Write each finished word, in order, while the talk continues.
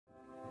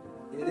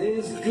It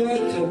is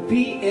good to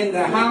be in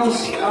the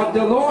house of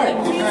the Lord.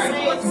 Amen.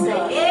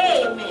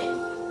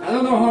 I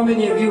don't know how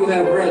many of you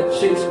have read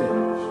Shakespeare.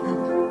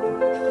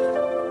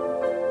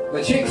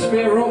 But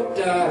Shakespeare wrote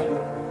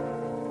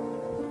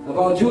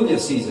about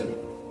Julius Caesar.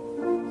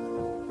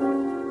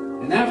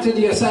 And after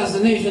the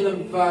assassination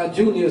of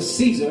Julius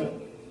Caesar,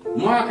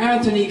 Mark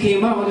Antony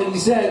came out and he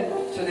said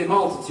to the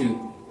multitude,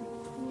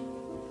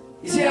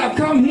 he said, I've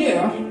come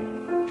here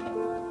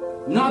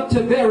not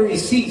to bury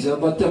Caesar,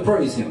 but to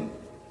praise him.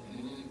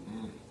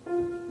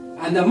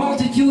 And the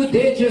multitude,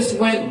 they just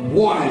went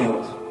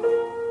wild.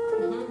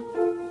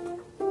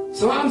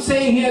 So I'm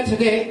saying here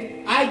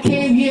today, I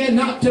came here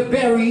not to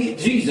bury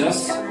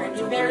Jesus,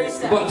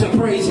 but to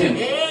praise him.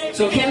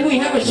 So can we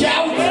have a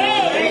shout?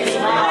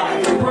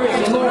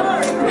 Praise the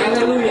Lord.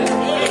 Hallelujah.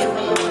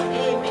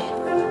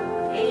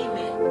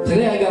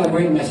 Today I got a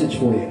great message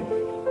for you.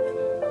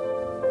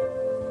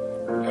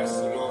 Yes,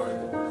 Lord.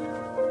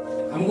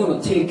 I'm going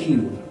to take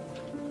you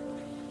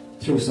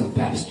through some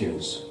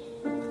pastures.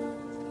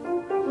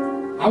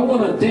 I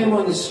want to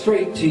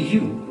demonstrate to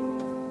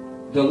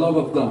you the love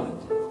of God.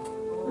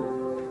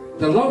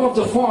 The love of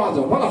the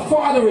Father. What a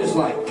father is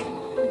like.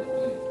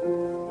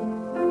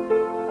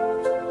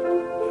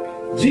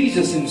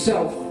 Jesus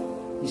himself,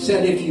 he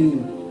said, if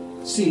you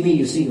see me,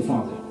 you see the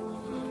Father.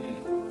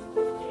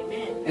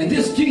 And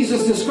this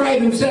Jesus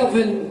described himself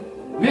in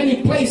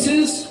many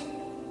places.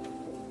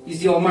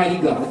 He's the Almighty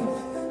God.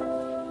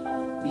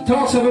 He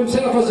talks of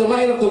himself as the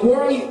light of the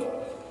world,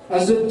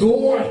 as the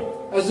door,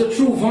 as the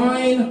true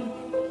vine.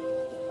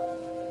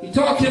 He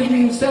talked of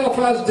himself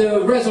as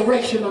the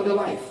resurrection of the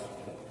life.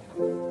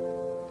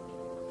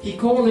 He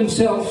called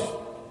himself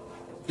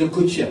the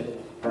Good Shepherd,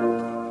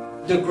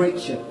 the Great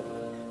Shepherd,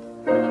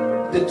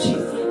 the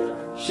Chief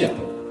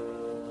Shepherd.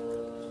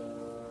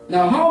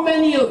 Now, how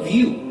many of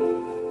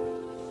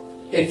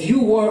you, if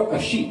you were a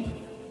sheep,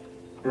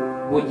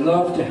 would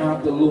love to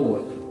have the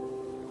Lord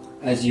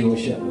as your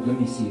shepherd? Let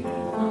me see it.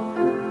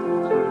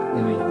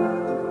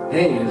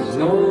 Hey, there's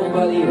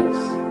nobody else.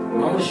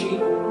 I'm a sheep.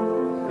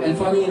 And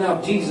funny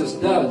enough, Jesus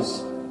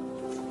does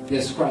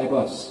describe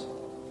us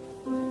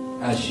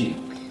as sheep.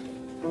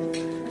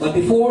 But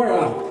before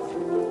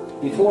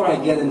I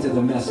get into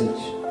the message,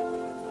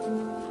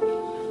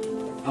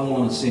 I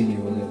want to sing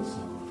you a little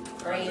song.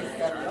 Praise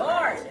the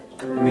Lord.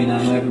 I mean,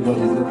 I know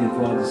everybody's looking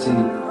forward to see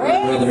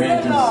Brother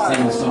Anthony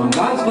sing a song.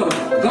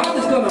 God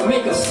is gonna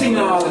make a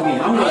singer out of me.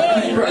 I'm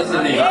gonna be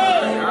president.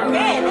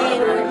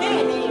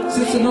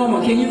 Sister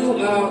Norma, can you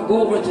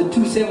go over to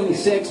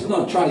 276? We're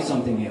gonna try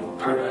something here.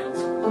 All right.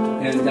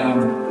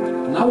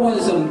 And I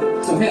wanted some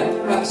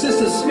help.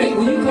 Sister Smith,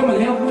 will you come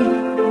and help me?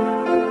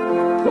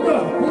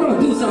 We're gonna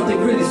do something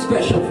really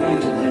special for you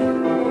today.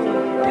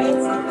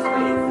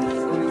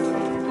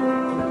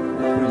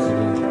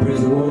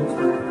 Praise the Lord.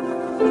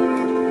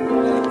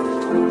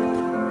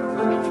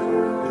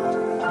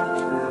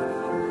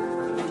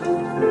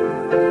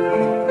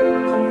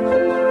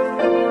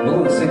 We're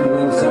gonna sing a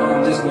little song.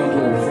 I'm just gonna do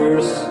a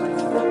verse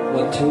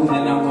or two,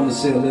 then I'm gonna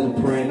say a little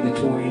prayer in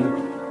between,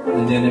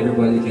 and then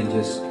everybody can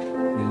just,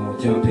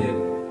 jump in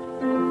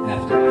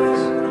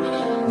afterwards.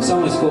 The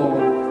song is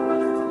called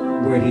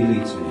Where He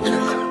Leads Me.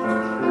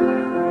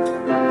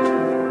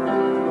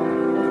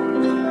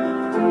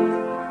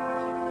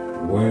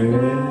 Where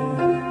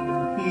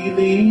He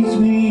leads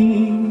me,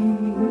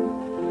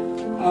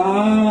 I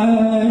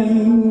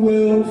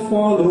will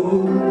follow.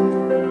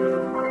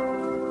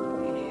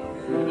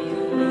 Where He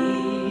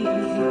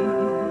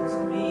leads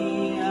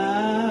me, I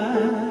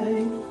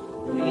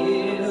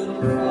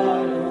will follow.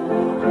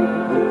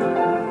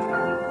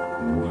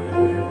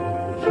 Where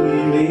He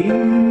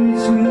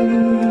leads me,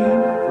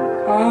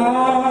 I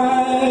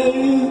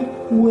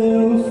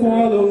will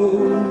follow.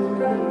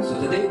 So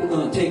today we're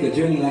going to take a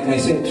journey, like I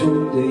said,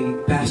 through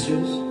the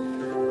pastures.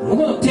 We're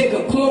going to take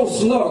a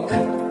close look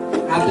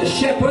at the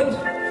shepherd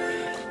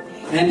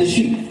and the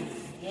sheep.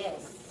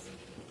 Yes.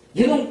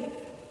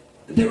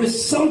 There is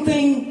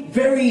something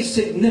very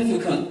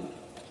significant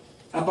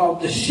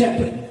about the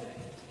shepherd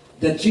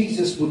that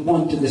Jesus would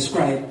want to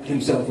describe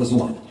himself as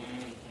one.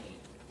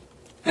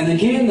 And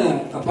again,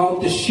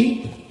 about the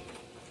sheep,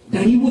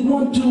 that he would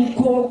want to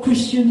call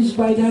Christians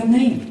by that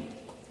name.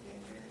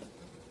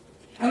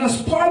 And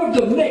as part of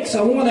the mix,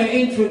 I want to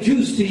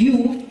introduce to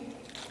you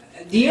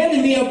the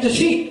enemy of the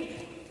sheep.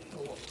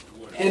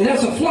 And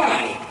that's a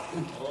fly.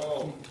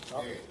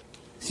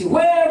 See,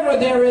 wherever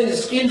there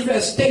is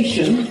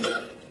infestation,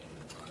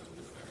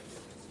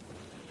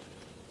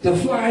 the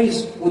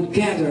flies would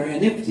gather,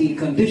 and if the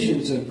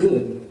conditions are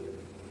good,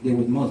 they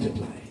would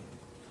multiply.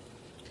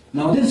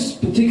 Now this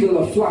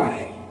particular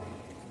fly,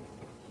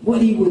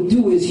 what he would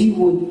do is he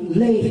would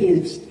lay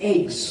his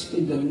eggs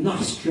in the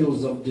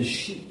nostrils of the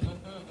sheep.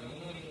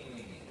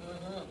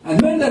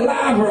 And when the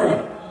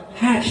larva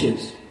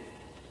hatches,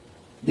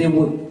 they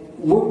would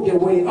work their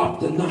way up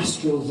the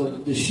nostrils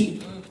of the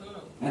sheep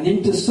and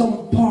into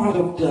some part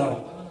of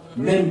the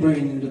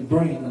membrane in the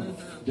brain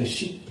of the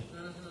sheep.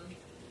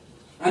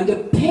 And the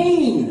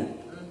pain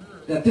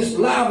that this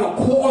larva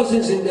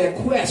causes in their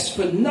quest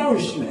for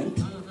nourishment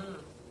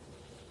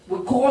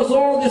would cause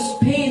all this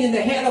pain in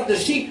the head of the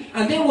sheep,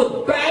 and they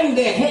would bang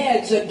their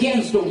heads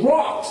against the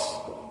rocks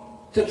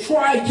to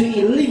try to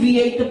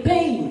alleviate the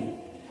pain.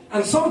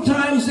 And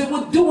sometimes they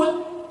would do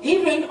it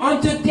even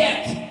unto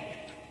death.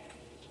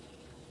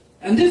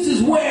 And this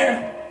is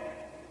where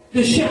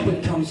the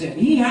shepherd comes in.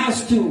 He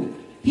has to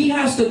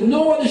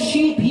know the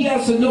sheep. He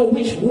has to know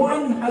which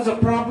one has a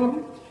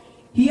problem.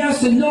 He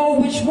has to know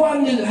which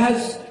one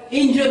has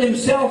injured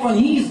himself, and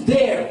he's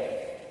there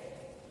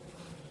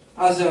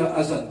as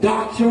a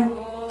doctor,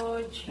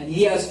 and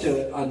he has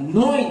to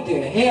anoint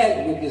their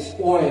head with this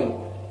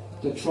oil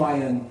to try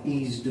and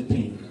ease the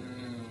pain.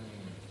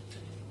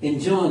 In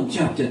John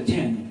chapter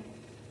 10,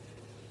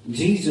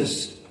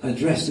 Jesus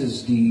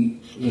addresses the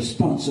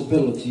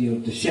responsibility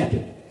of the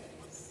shepherd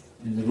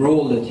and the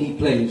role that he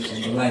plays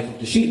in the life of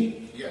the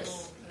sheep.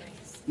 Yes.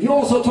 He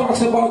also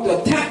talks about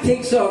the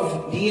tactics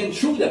of the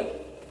intruder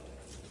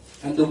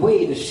and the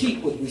way the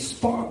sheep would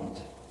respond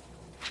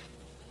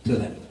to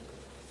them.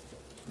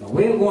 Now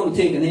we're going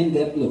to take an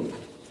in-depth look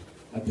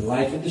at the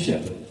life of the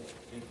shepherd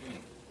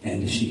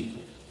and the sheep.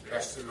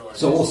 Bless the Lord.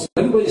 So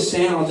everybody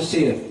stand. I'll just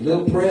say a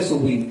little prayer so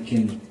we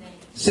can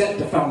set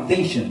the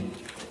foundation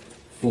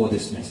for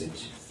this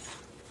message.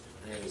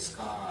 Praise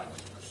God.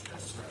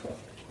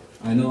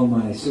 I know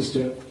my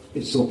sister,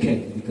 it's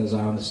okay because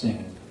I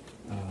understand,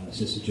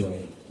 Sister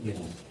Joy, you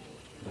know.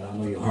 But I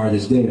know your heart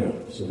is there,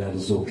 so that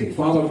is okay.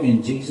 Father,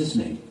 in Jesus'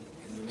 name,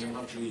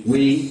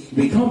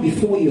 we come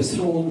before your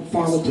throne,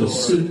 Father, to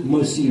seek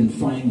mercy and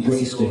find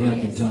grace to help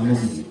in time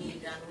of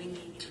need.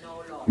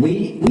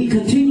 We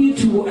continue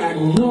to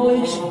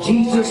acknowledge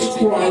Jesus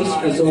Christ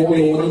as our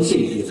Lord and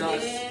Savior.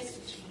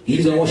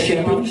 He's our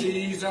shepherd,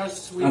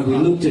 and we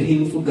look to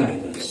him for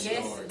guidance.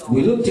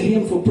 We look to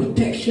him for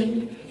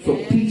protection, for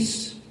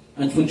peace,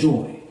 and for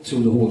joy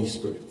through the Holy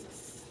Spirit.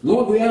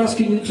 Lord, we're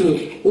asking you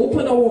to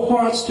open our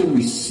hearts to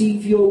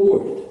receive your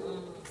word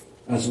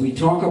as we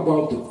talk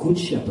about the Good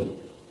Shepherd,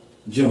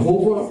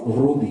 Jehovah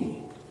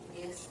Robi.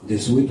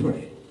 This we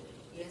pray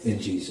in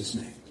Jesus'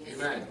 name.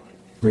 Amen.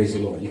 Praise the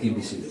Lord. You can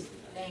be seated.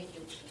 Thank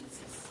you,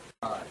 Jesus.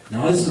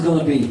 Now this is going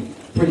to be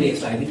pretty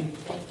exciting.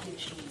 Thank you,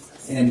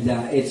 Jesus. And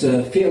it's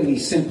a fairly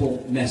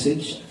simple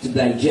message to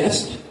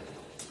digest,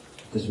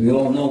 because we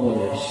all know what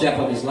a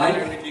shepherd is like.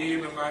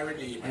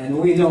 And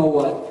we know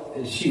what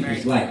a sheep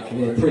is like.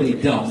 They're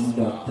pretty dumb,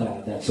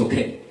 but that's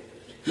okay.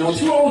 Now,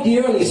 throughout the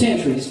early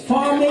centuries,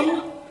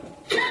 farming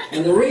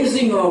and the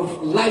raising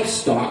of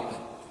livestock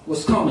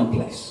was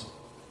commonplace.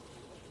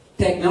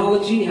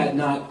 Technology had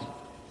not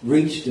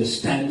reached the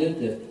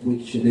standard at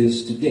which it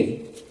is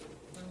today.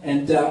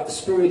 And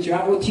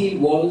spirituality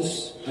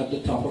was at the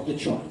top of the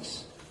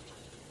charts.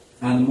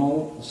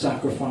 Animal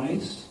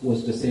sacrifice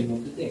was the thing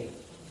of the day.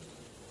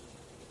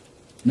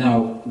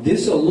 Now,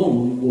 this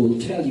alone will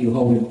tell you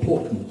how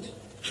important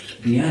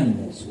the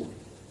animals were.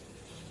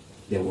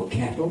 There were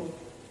cattle,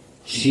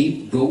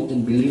 sheep, goat,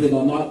 and believe it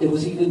or not, there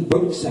was even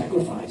bird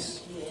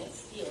sacrifice.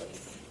 Yes,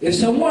 yes. If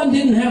someone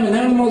didn't have an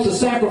animal to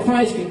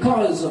sacrifice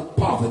because of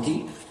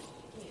poverty,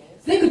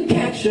 they could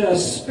catch a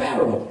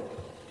sparrow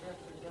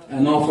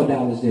and offer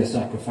that as their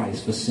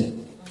sacrifice for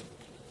sin.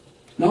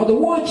 Now, the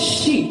word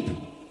sheep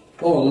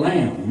or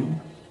lamb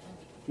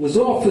was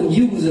often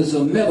used as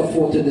a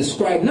metaphor to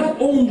describe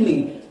not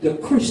only the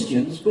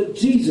Christians, but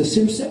Jesus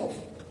himself.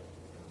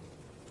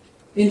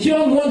 In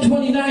John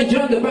 1:29,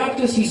 John the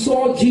Baptist, he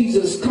saw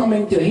Jesus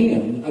coming to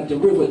him at the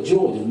river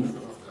Jordan.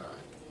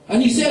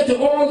 And he said to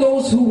all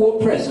those who were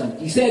present,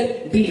 he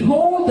said,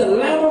 "Behold the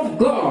Lamb of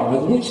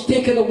God, which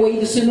taketh away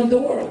the sin of the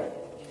world."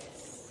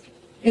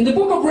 In the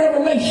book of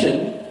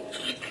Revelation,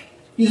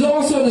 he's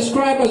also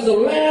described as the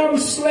Lamb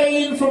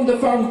slain from the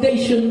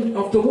foundation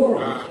of the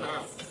world.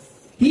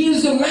 He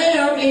is the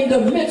Lamb in the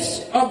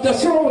midst of the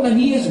throne, and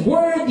he is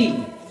worthy.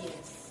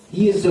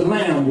 He is the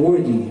Lamb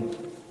worthy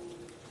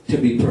to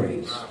be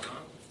praised.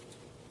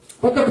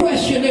 But the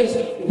question is,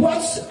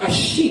 what's a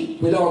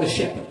sheep without a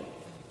shepherd?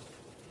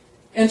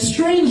 And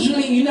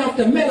strangely enough,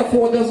 the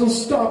metaphor doesn't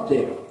stop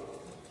there.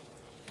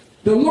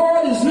 The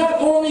Lord is not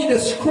only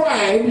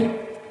described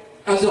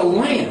as a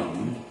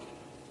lamb,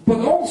 but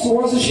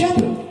also as a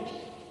shepherd.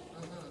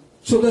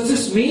 So does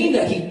this mean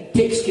that he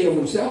takes care of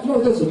himself?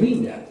 No, it doesn't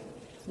mean that.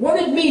 What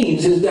it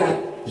means is that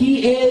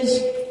he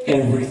is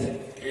everything.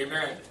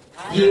 Amen.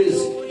 He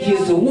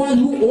is the one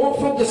who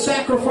offered the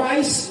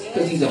sacrifice,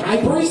 because he's a high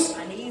priest,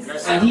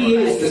 and he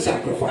is the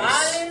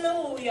sacrifice.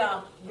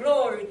 Hallelujah.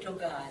 Glory to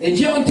God. In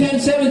John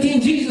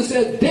 10:17, Jesus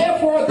said,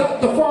 "Therefore doth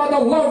the Father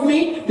love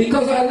me,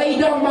 because I lay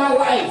down my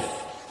life,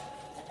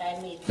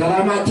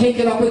 that I might take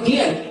it up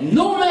again.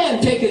 No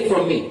man take it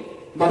from me,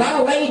 but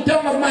I lay it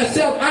down of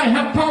myself. I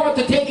have power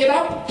to take it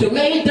up, to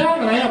lay it down,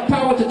 and I have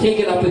power to take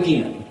it up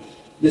again."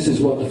 This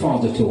is what the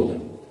Father told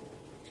him.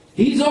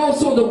 He's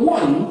also the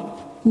one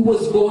who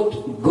was both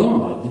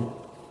God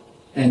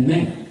and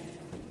man.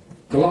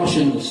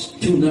 Colossians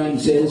 2:9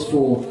 says,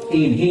 "For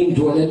in him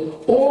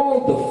dwelleth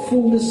all the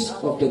fullness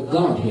of the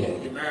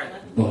Godhead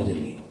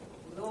bodily."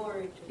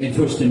 In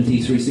 1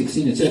 Timothy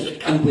 3:16 it says,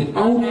 "And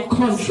without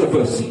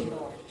controversy."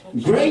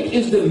 Great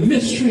is the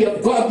mystery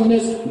of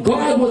godliness.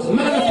 God was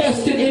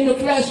manifested in the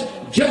flesh,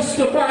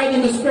 justified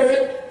in the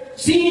spirit,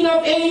 seen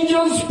of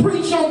angels,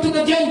 preached unto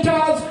the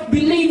Gentiles,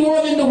 believed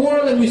on in the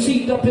world, and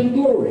received up in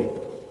glory.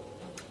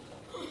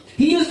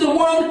 He is the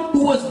one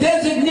who was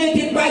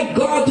designated by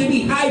God to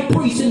be high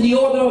priest in the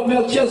order of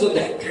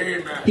Melchizedek.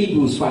 Amen.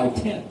 Hebrews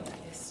 5:10.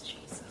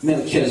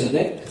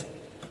 Melchizedek,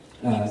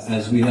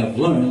 as we have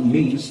learned,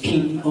 means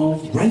king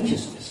of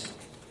righteousness.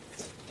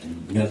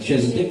 And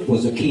Melchizedek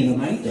was a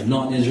Canaanite, a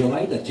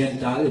non-Israelite, a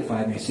Gentile, if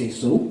I may say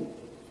so.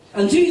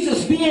 And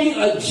Jesus, being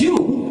a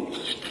Jew,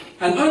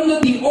 and under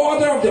the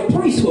order of the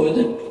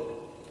priesthood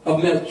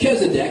of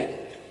Melchizedek,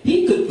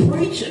 he could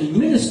preach and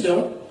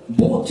minister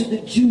both to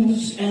the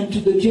Jews and to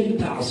the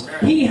Gentiles.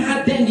 He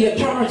had then the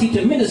authority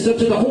to minister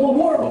to the whole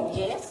world.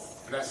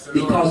 Yes.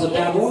 Because of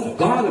that order.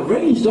 God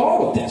arranged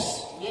all of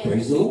this. Yes.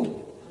 Praise the Lord.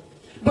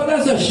 But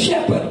as a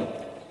shepherd,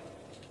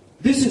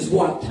 this is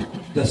what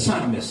the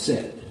psalmist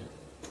said.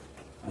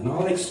 And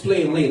I'll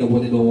explain later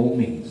what it all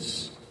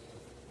means.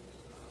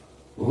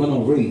 We're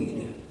going to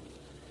read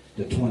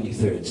the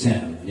 23rd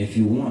Psalm. And if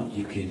you want,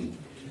 you can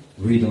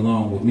read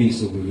along with me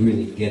so we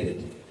really get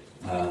it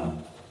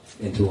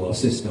into our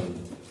system.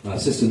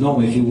 Sister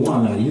Norma, if you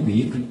want, you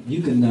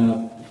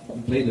can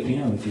play the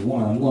piano if you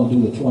want. I'm going to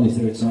do the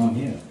 23rd Psalm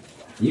here.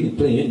 You can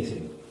play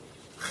anything.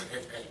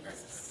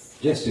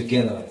 Just to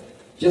get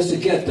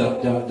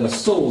the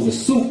soul, the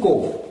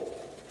suko,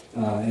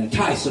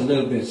 entice a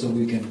little bit so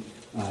we can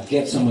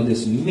get some of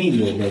this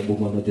meal that we're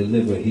going to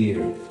deliver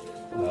here.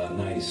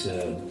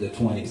 The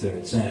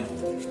 23rd Psalm.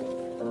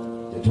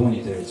 The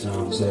 23rd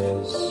Psalm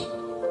says,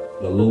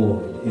 "The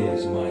Lord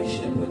is my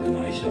shepherd, and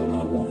I shall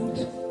not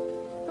want.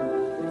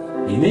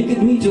 He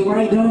maketh me to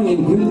lie down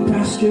in green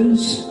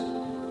pastures.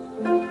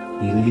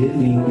 He leadeth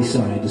me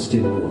beside the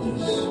still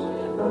waters.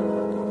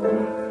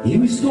 He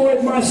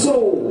restored my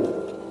soul.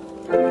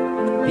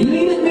 He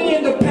leadeth me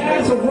in the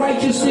paths of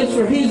righteousness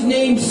for his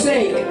name's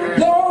sake.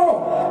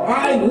 Though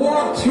I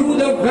walk through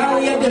the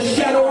valley of the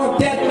shadow of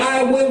death,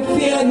 I will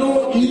fear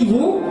no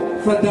evil,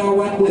 for thou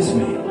art with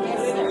me.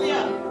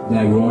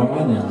 Thy rod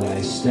and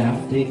thy staff,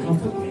 they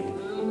comfort me.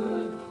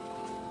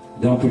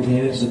 Thou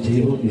preparest a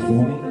table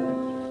before me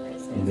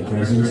in the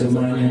presence of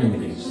mine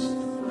enemies.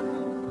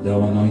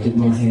 Thou anointed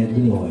my head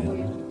with oil,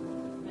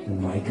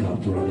 and my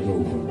cup runneth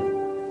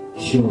over.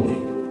 Surely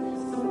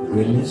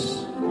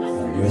goodness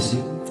and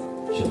mercy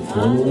shall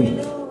follow me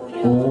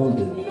all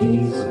the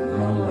days of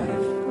my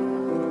life,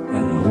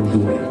 and I will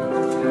dwell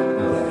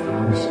in the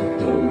house of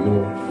the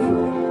Lord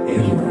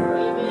forever."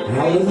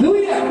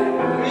 Hallelujah!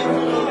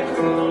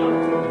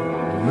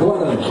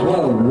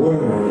 What a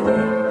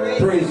word!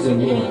 Praise the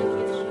Lord!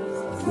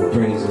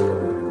 Praise the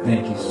Lord!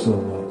 Thank you so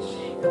much.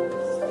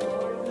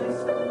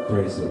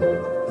 Praise the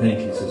Lord! Thank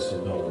you, Sister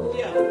Noah.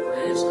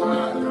 Praise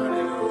God.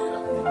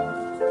 Hallelujah.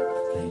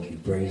 Thank you.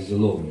 Praise the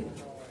Lord.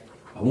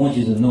 I want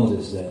you to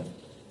notice that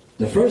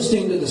the first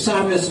thing that the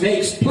psalmist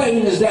makes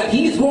plain is that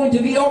he's going to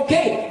be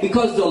okay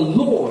because the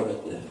Lord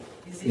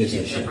is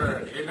a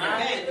shepherd.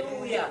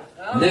 Hallelujah.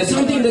 And there's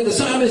something that the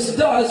psalmist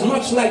does,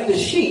 much like the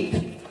sheep.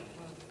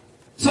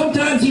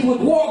 Sometimes he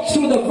would walk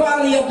through the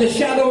valley of the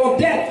shadow of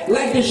death,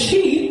 like the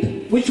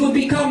sheep, which would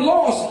become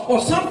lost, or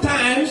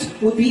sometimes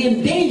would be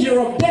in danger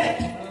of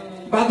death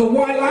by the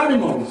wild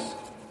animals.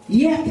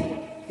 Yet,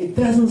 it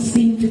doesn't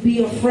seem to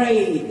be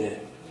afraid,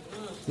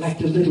 like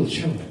the little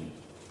children.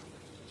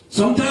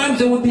 Sometimes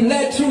they would be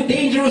led through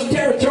dangerous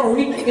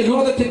territory in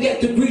order to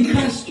get to green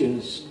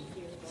pastures.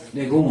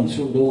 They're going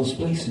through those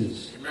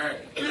places,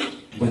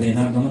 but they're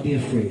not going to be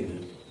afraid.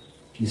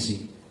 You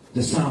see,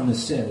 the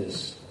psalmist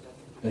says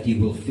that he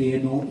will fear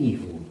no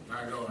evil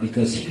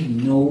because he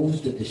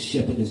knows that the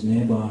shepherd is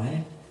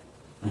nearby,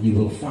 and he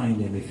will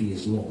find him if he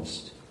is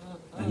lost,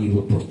 and he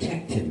will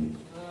protect him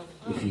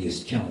if he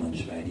is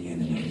challenged by the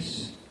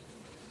enemies.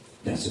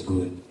 That's a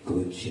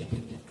good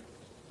shepherd.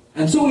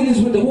 And so it is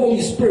with the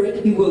Holy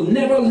Spirit. He will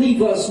never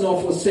leave us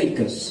nor forsake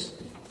us.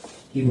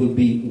 He will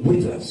be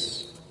with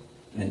us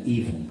and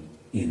even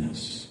in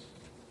us.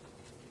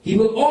 He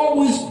will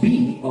always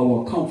be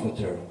our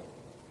comforter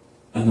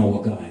and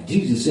our guide.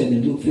 Jesus said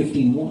in Luke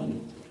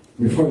 15:1,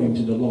 referring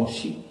to the lost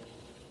sheep,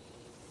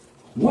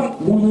 "What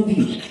one of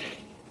you,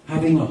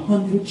 having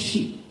 100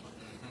 sheep,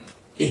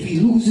 if he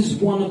loses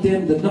one of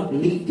them, does not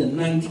leave the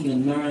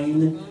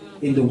 99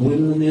 in the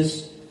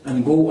wilderness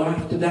and go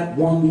after that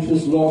one which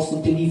was lost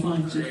until he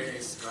finds it?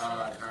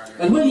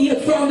 And when he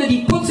had found it,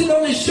 he puts it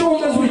on his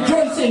shoulders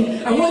rejoicing.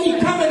 And when he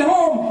cometh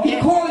home, he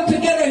calleth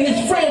together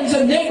his friends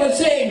and neighbors,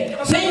 saying,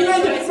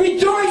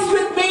 Rejoice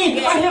with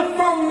me, I have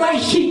found my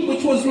sheep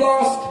which was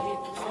lost."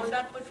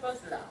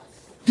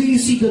 Do you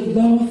see the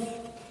love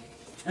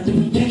and the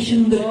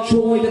protection and the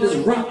joy that is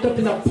wrapped up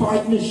in a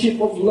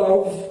partnership of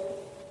love?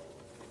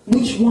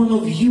 Which one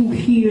of you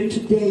here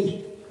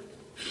today,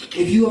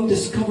 if you have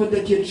discovered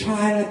that your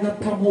child had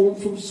not come home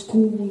from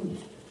school,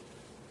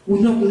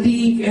 would not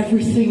leave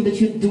everything that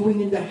you're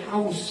doing in the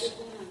house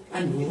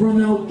and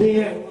run out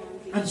there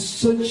and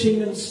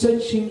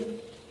searching,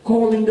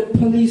 calling the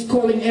police,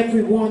 calling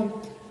everyone,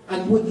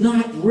 and would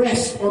not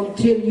rest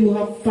until you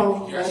have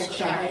found Yes, my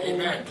sir. child.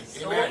 Amen.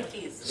 So Amen. it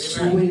is.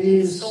 So it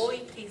is So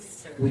it is,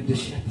 sir. with the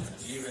shepherd.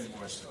 Even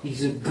more so.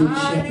 He's a good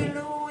shepherd.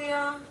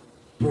 Hallelujah.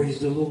 Praise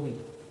the Lord.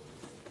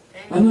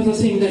 Thank Another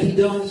thing that he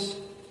does,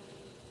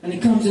 and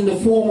it comes in the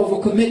form of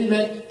a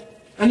commitment,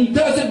 and he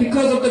does it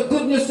because of the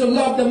goodness, the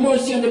love, the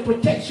mercy, and the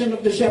protection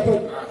of the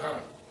shepherd. Uh-huh.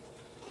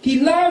 He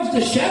loves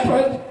the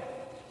shepherd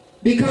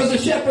because the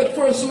shepherd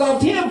first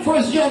loved him.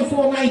 1 John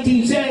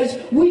 4:19 says,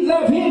 we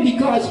love him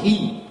because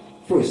he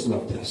first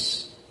loved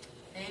us.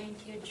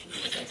 Thank you,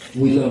 Jesus.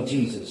 We love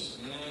Jesus.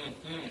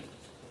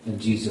 And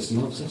Jesus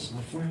loves us,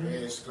 my friend.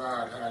 Praise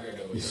God.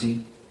 Hallelujah. You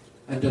see?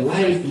 And the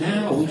life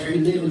now which we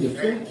live in the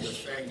Thank you,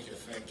 flesh, thank you,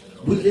 thank you,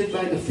 Lord. we live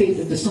by the faith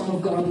of the Son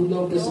of God who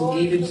loved us and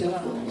gave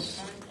himself for us.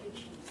 Thank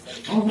you,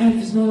 Jesus. Our life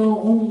is not our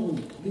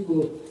own. We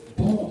were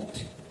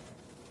bought.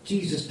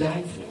 Jesus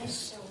died for Yes, us.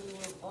 sir, we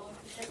were born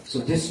to So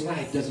this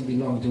life doesn't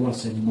belong to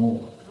us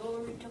anymore.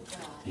 glory to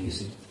God. You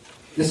see?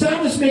 The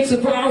psalmist makes a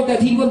vow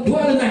that he will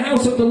dwell in the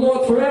house of the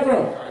Lord forever.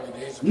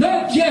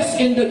 Not just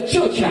in the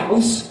church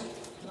house,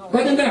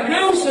 but in the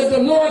house that the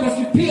Lord has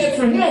prepared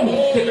for him.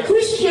 The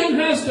Christian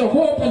has the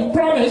hope and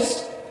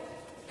promise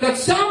that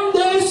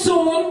someday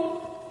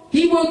soon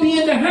he will be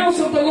in the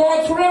house of the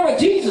Lord forever.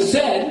 Jesus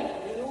said,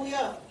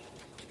 Hallelujah.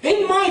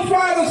 in my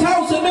Father's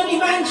house are many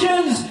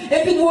mansions.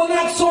 If it were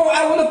not so,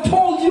 I would have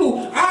told you,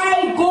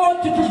 I go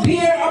to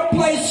prepare a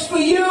place for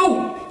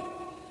you.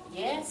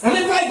 Yes. And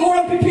if I go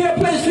and prepare a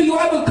place for you,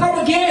 I will come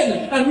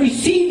again and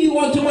receive you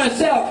unto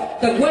myself,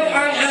 that where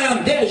I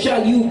am, there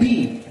shall you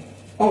be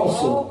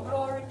also. Oh,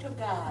 glory to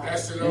God.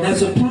 Bless the And Lord.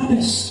 that's a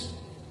promise.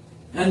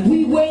 And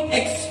we wait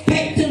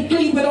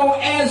expectantly with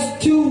our ears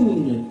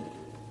tuned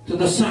to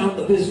the sound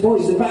of his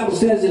voice. The Bible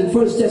says in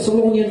 1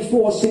 Thessalonians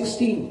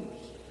 4:16,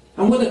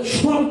 and with a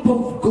trump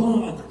of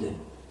God,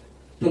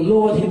 the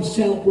Lord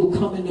himself will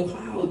come in the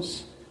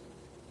clouds.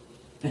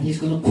 And he's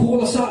going to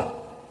call us up.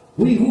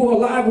 We who are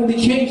alive will be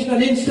changed in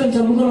an instant,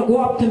 and we're going to go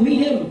up to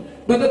meet him.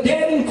 But the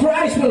dead in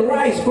Christ will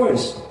rise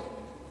first.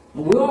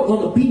 And we're all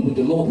going to be with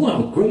the Lord. We'll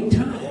have a great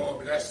time. Oh,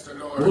 bless the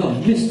Lord. We're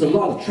going to miss a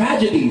lot of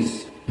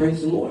tragedies.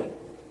 Praise the Lord.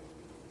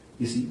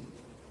 You see,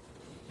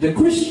 the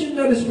Christian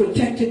that is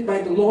protected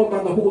by the Lord,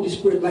 by the Holy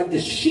Spirit, like the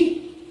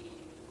sheep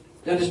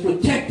that is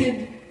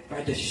protected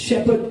by the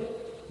shepherd,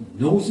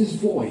 knows his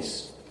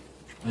voice,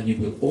 and he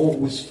will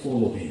always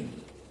follow him.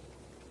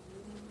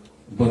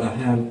 But I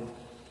have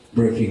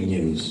breaking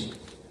news.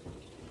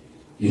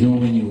 You know,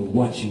 when you're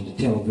watching the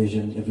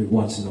television every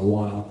once in a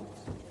while,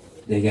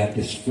 they got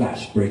this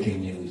flash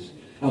breaking news.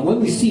 And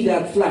when we see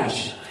that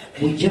flash,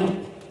 we jump.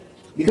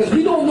 Because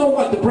we don't know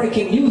what the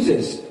breaking news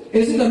is.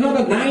 Is it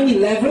another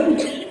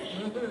 9/11?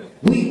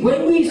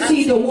 When we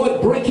see the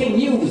word breaking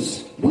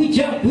news, we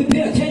jump, we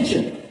pay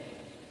attention.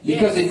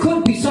 Because it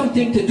could be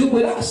something to do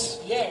with us.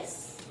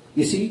 Yes.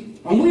 You see?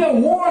 And we are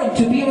warned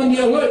to be on the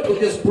alert with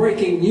this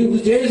breaking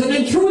news. There is an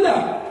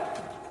intruder.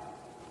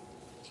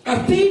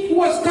 A thief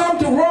who has come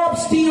to rob,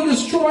 steal,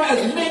 destroy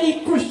as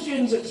many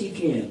Christians as he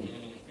can.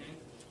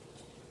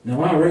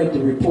 Now I read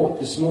the report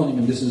this morning,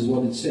 and this is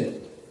what it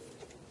said.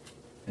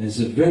 And it's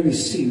a very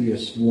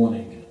serious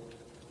warning.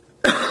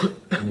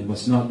 And it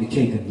must not be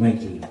taken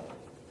lightly.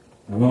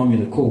 Allow me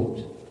to quote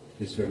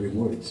his very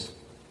words.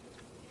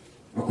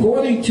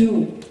 According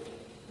to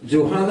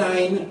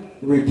Johannine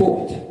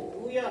report,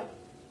 Hallelujah.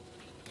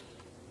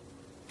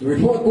 the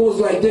report goes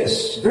like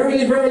this.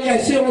 Verily, verily, I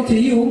say unto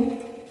you,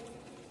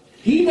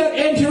 he that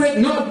entereth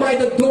not by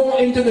the door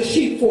into the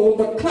sheepfold,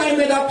 but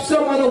climbeth up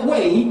some other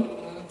way,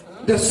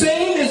 the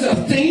same is a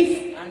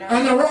thief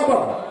and a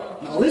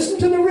robber. Now listen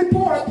to the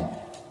report.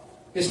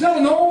 It's not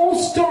an old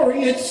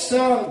story. It's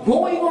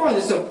going on.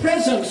 It's a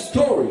present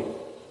story.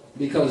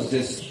 Because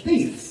this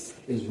thief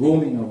is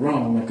roaming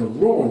around like a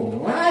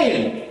roaring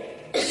lion,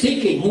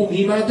 seeking whom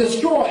he might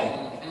destroy.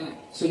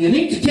 So you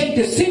need to take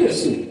this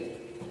seriously.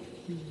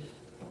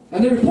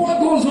 And the report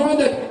goes on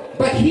that,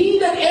 but he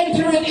that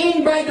entereth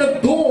in by the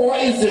door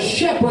is the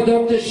shepherd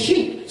of the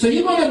sheep. So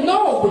you're going to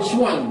know which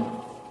one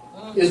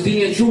is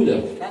the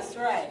intruder. That's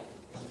right.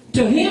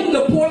 To him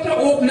the porter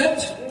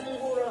openeth,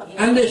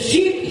 and the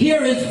sheep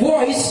hear his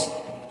voice,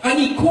 and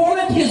he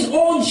calleth his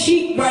own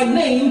sheep by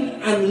name,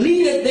 and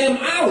leadeth them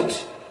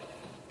out.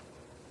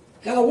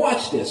 Gotta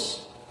watch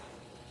this.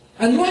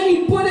 And when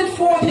he putteth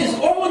forth his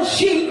own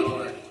sheep,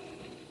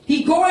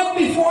 he goeth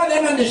before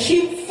them, and the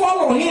sheep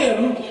follow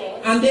him,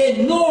 and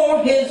they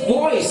know his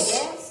voice.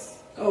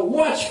 Yes.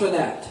 Watch for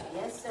that.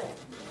 Yes, sir.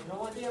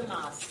 Know their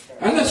master.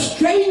 And a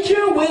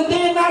stranger will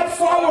they not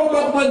follow,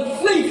 but will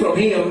flee from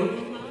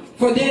him,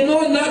 for they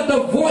know not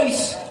the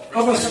voice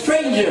of a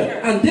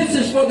stranger. And this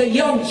is for the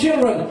young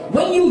children.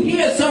 When you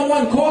hear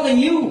someone calling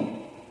you,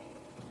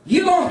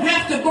 you don't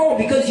have to go,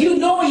 because you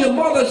know your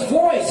mother's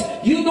voice.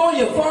 You know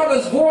your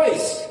father's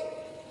voice.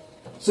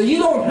 So you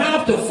don't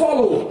have to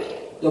follow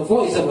the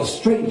voice of a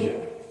stranger.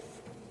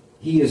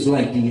 He is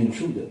like the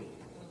intruder.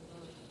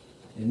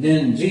 And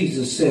then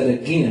Jesus said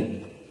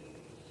again,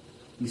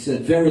 he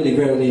said, verily,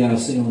 verily, I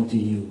say unto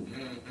you,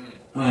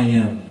 I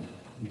am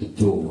the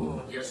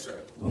door Yes, sir.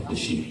 of the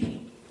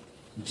sheep.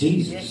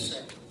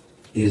 Jesus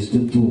is the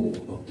door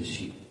of the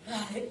sheep.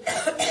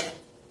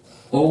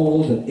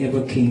 All that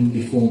ever came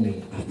before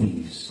me are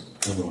thieves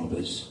and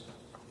robbers,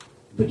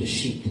 but the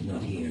sheep did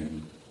not hear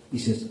him. He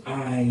says,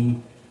 I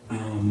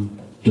am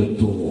the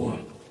door.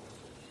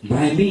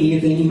 By me,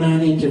 if any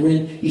man enter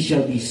in, he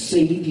shall be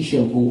saved, he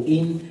shall go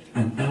in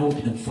and out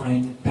and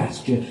find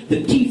pasture.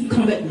 The thief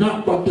cometh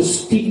not but to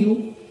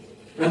steal,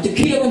 and to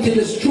kill and to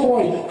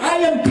destroy. I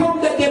am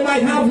come that they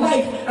might have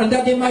life, and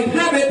that they might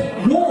have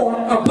it more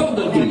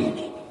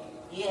abundantly.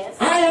 Yes.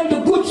 I am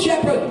the good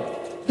shepherd.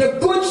 The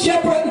good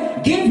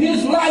shepherd give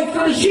his life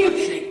for the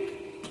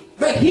sheep.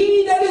 But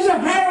he that is a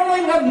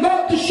hireling and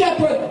not the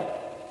shepherd,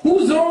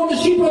 whose own the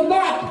sheep are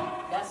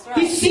not, That's right.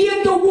 he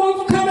seeth the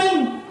wolf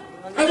coming,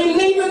 and he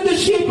leaveth the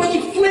sheep and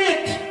he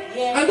fleeth.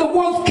 Yes. And the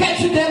wolf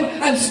catcheth them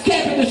and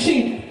scattereth the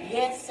sheep.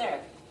 Yes, sir.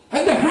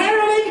 And the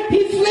hireling,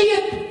 he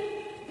fleeth,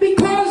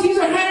 because he's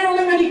a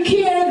hireling and he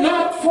cared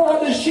not for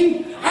the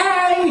sheep.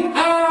 I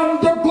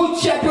am the good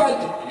shepherd.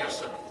 Yes,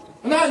 sir.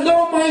 And I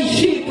know my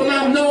sheep, and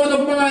I'm known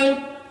of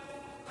mine.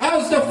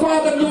 As the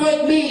Father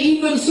knoweth me,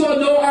 even so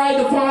know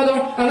I the Father,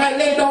 and I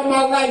lay down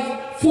my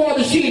life for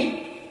the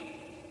sheep.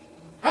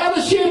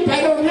 Other sheep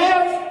I don't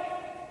have.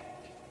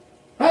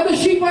 Other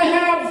sheep I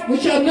have,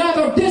 which are not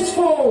of this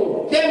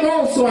fold, them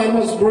also I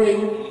must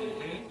bring.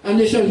 And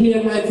they shall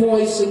hear my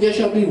voice, and there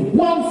shall be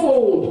one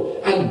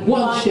fold and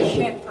one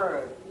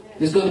shepherd.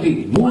 There's going to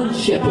be one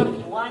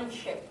shepherd. One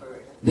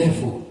shepherd.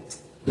 Therefore,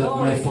 that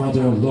my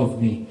Father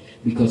loved me,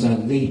 because I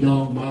laid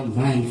down my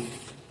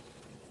life,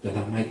 that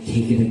I might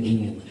take it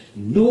again.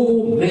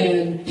 No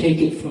man take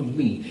it from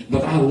me,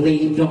 but I lay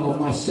it down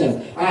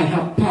myself. I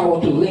have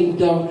power to lay it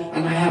down,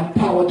 and I have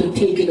power to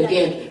take it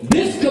again.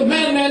 This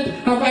commandment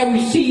have I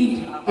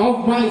received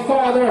of my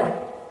Father.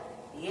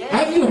 Yes.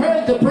 Have you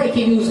heard the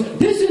breaking news?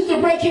 This is the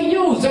breaking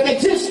news that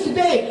exists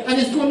today, and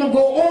it's going to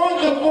go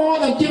on and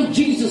on until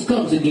Jesus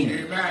comes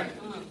again. Amen.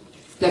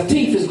 The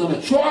thief is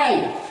going to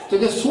try to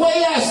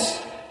dissuade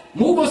us,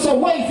 move us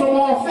away from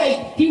our faith.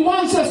 He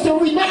wants us to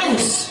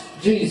renounce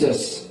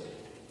Jesus.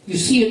 You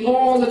see it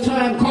all the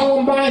time.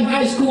 Columbine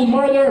high school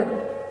murder.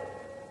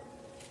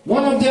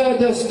 One of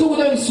the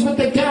students with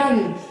the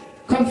gun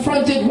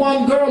confronted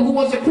one girl who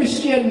was a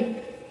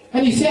Christian.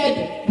 And he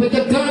said, with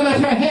the gun at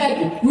her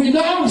head,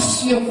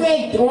 renounce your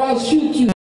faith or I'll shoot you.